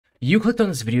You clicked on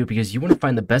this video because you want to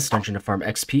find the best dungeon to farm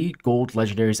XP, gold,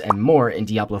 legendaries, and more in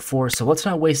Diablo 4, so let's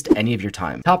not waste any of your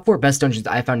time. Top 4 best dungeons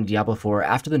I found in Diablo 4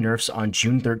 after the nerfs on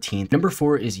June 13th. Number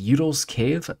 4 is Udel's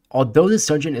Cave. Although this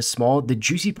dungeon is small, the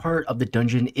juicy part of the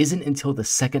dungeon isn't until the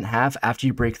second half after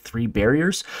you break 3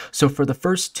 barriers, so for the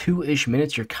first 2-ish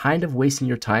minutes you're kind of wasting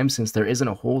your time since there isn't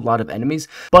a whole lot of enemies,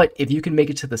 but if you can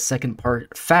make it to the second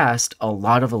part fast, a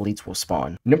lot of elites will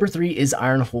spawn. Number 3 is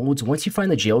Iron Holds. Once you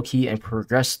find the jail key and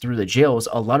progress through the jails,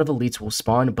 a lot of elites will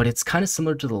spawn, but it's kind of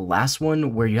similar to the last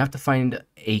one where you have to find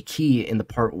a key in the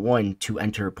part 1 to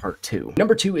enter part 2.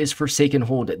 Number 2 is Forsaken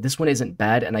Hold. This one isn't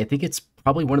bad, and I think it's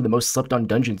probably one of the most slept on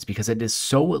dungeons because it is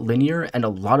so linear and a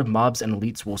lot of mobs and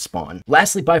elites will spawn.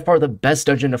 Lastly, by far the best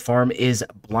dungeon to farm is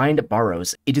Blind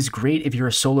Barrows. It is great if you're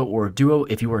a solo or a duo.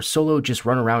 If you are solo, just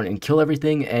run around and kill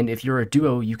everything, and if you're a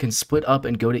duo, you can split up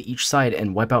and go to each side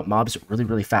and wipe out mobs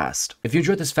really fast. If you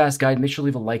enjoyed this fast guide, make sure to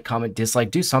leave a like, comment,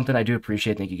 dislike, do something. I do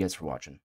appreciate it. Thank you guys for watching.